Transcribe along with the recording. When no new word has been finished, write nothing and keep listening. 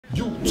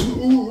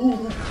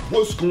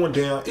What's going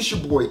down? It's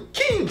your boy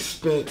King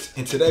Spence,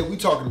 and today we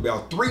talking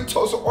about 3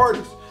 Tulsa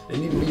artists that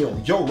need to be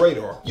on your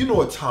radar. You know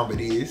what time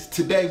it is.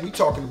 Today we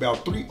talking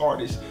about 3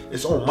 artists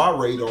that's on my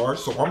radar,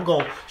 so I'm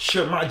gonna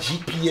share my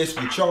GPS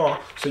with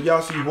y'all so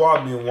y'all see who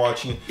I've been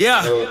watching.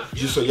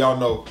 Just so y'all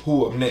know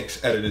who up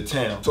next out of the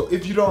town. So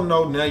if you don't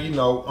know, now you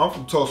know. I'm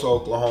from Tulsa,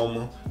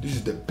 Oklahoma. This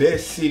is the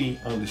best city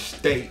on the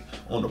state,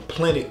 on the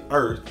planet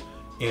Earth,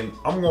 and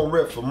I'm gonna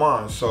rep for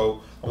mine.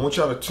 So I want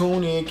y'all to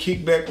tune in,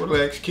 kick back,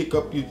 relax, kick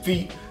up your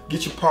feet,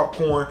 get your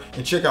popcorn,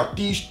 and check out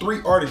these 3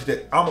 artists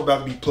that I'm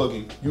about to be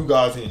plugging you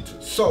guys into.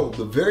 So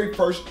the very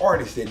first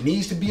artist that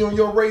needs to be on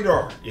your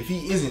radar, if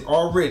he isn't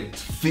already,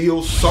 is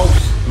Phil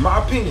Sosa. In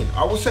my opinion,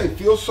 I would say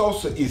Phil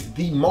Sosa is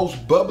the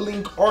most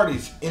bubbling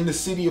artist in the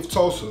city of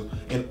Tulsa,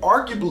 and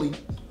arguably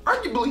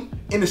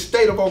in the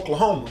state of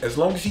Oklahoma. As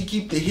long as he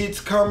keep the hits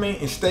coming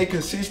and stay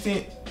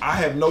consistent, I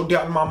have no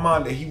doubt in my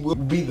mind that he will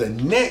be the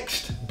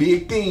next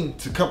big thing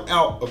to come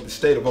out of the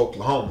state of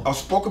Oklahoma. I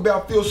spoke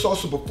about Phil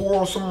Sosa before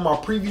on some of my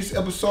previous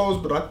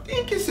episodes, but I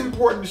think it's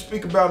important to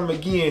speak about him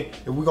again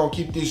if we're gonna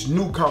keep this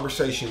new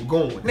conversation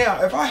going.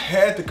 Now, if I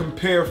had to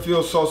compare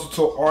Phil Sosa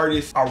to an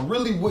artist, I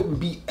really wouldn't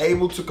be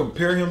able to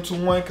compare him to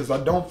one because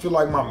I don't feel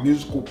like my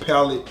musical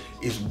palette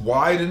is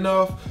wide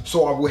enough,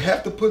 so I would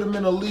have to put him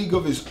in a league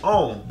of his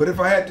own. But if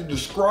I had to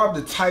describe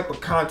the type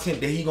of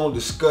content that he gonna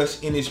discuss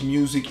in his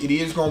music, it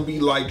is gonna be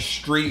like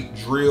street,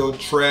 drill,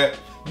 trap,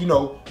 you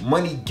know,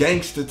 money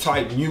gangster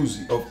type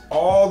music. Of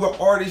all the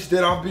artists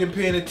that I've been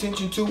paying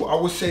attention to, I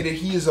would say that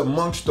he is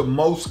amongst the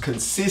most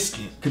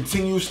consistent,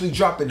 continuously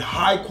dropping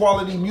high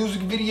quality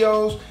music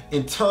videos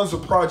and tons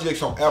of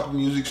projects on Apple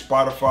Music,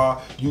 Spotify,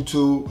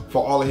 YouTube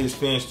for all of his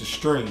fans to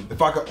stream.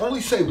 If I could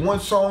only say one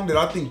song that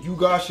I think you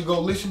guys should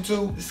go listen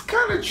to, it's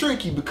kind of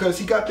tricky because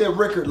he got that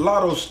record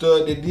Lotto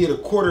Stud that did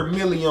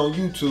 $250,000 on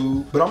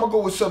YouTube, but I'm gonna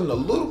go with something a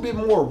little bit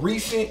more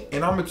recent,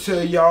 and I'm gonna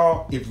tell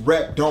y'all if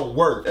rap don't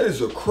work. That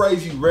is a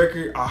crazy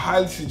record. I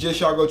highly suggest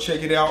y'all go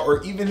check it out,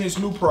 or even his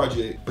new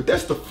project. But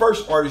that's the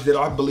first artist that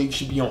I believe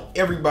should be on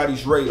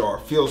everybody's radar,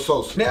 Phil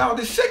Sosa. Now,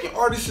 the second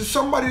artist is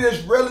somebody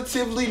that's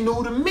relatively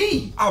new to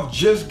me. I've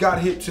just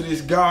got hit to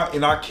this guy,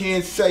 and I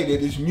can say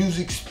that his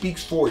music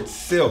speaks for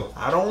itself.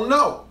 I don't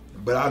know,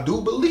 but I do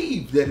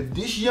believe that if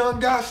this young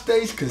guy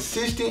stays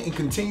consistent and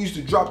continues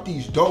to drop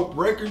these dope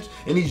records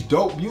and these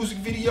dope music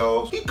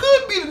videos, he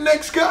could be the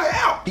next guy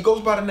out. He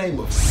goes by the name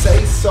of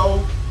Say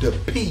So the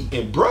P,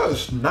 and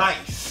bruh's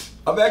nice.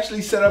 I've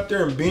actually sat up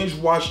there and binge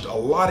watched a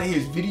lot of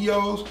his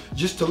videos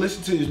just to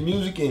listen to his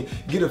music and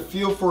get a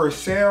feel for his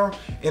sound,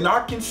 and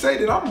I can say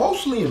that I'm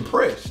mostly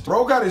impressed.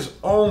 Bro got his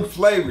own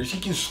flavors. He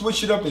can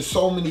switch it up in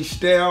so many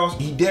styles.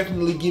 He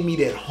definitely give me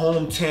that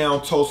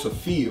hometown Tulsa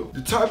feel.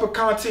 The type of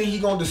content he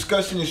gonna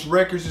discuss in his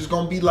records is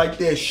gonna be like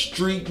that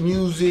street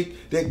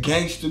music, that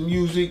gangster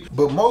music,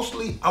 but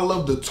mostly I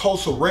love the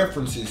Tulsa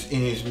references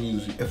in his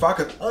music. If I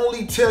could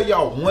only tell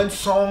y'all one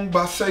song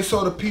by Say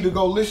So the P to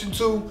go listen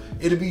to,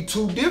 it'd be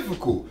too difficult.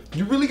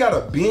 You really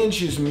gotta binge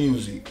his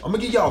music. I'm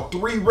gonna give y'all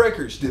 3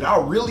 records that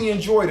I really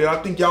enjoy that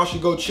I think y'all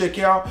should go check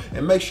out,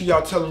 and make sure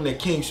y'all tell him that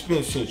King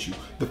Spence sent you.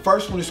 The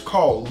first one is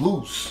called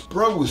Loose.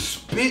 Bro was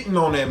spitting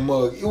on that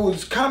mug. It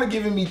was kind of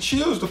giving me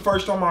chills the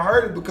first time I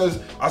heard it because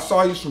I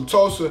saw he's from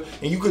Tulsa,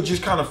 and you could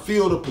just kind of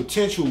feel the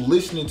potential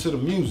listening to the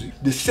music.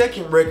 The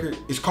second record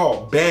is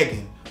called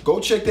Baggin'. Go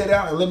check that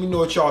out and let me know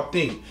what y'all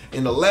think.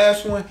 And the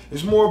last one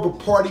is more of a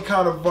party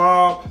kind of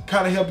vibe,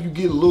 kind of help you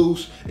get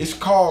loose. It's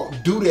called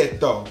Do That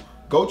Though.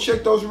 Go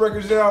check those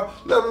records out.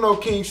 Let them know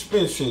King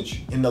Spence sent you.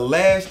 And the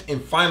last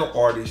and final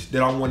artist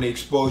that I want to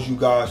expose you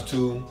guys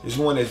to is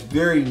one that's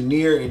very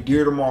near and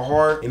dear to my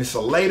heart. And it's a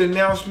late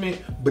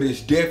announcement, but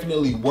it's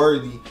definitely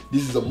worthy.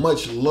 This is a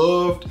much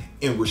loved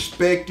and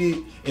respected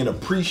and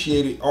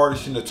appreciated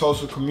artist in the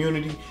Tulsa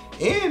community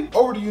and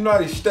over the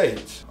United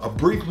States. A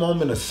brief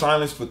moment of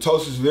silence for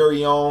Tulsa's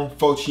very own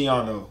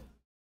Fociano.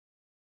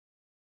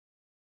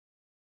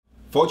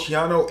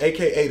 Fociano,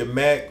 aka the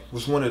Mac,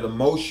 was one of the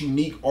most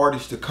unique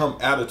artists to come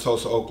out of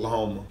Tulsa,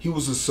 Oklahoma. He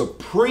was a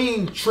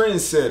supreme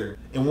trendsetter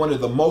and one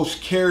of the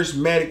most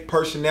charismatic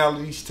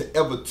personalities to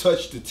ever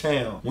touch the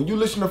town. When you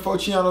listen to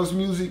Fociano's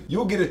music,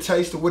 you'll get a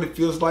taste of what it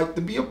feels like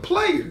to be a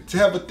player, to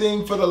have a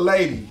thing for the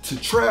lady, to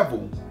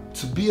travel,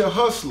 to be a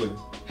hustler,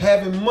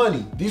 having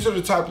money. These are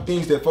the type of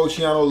things that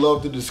Fociano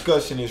loved to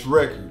discuss in his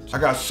records. I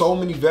got so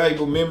many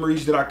valuable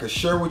memories that I could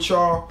share with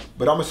y'all,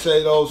 but I'm gonna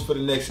save those for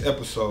the next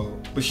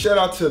episode. But shout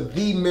out to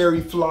the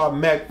Mary Fly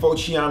Mac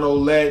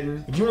Fociano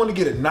Latin. If you want to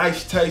get a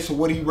nice taste of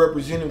what he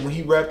represented when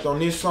he rapped on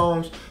his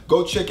songs,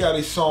 go check out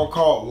his song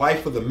called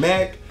Life of the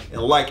Mac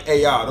and Like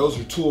AI. Those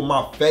are 2 of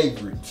my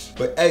favorites.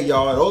 But hey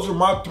y'all, those are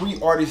my 3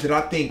 artists that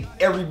I think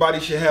everybody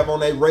should have on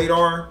their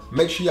radar.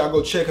 Make sure y'all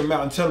go check them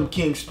out and tell them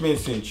King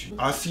Spence sent you.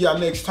 I'll see y'all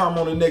next time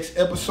on the next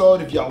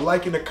episode. If y'all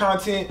liking the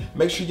content,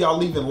 make sure y'all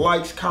leaving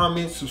likes,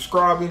 comments,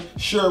 subscribing,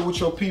 share it with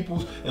your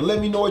peoples, and let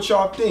me know what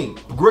y'all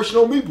think. Progression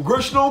on me,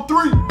 progression on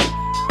 3.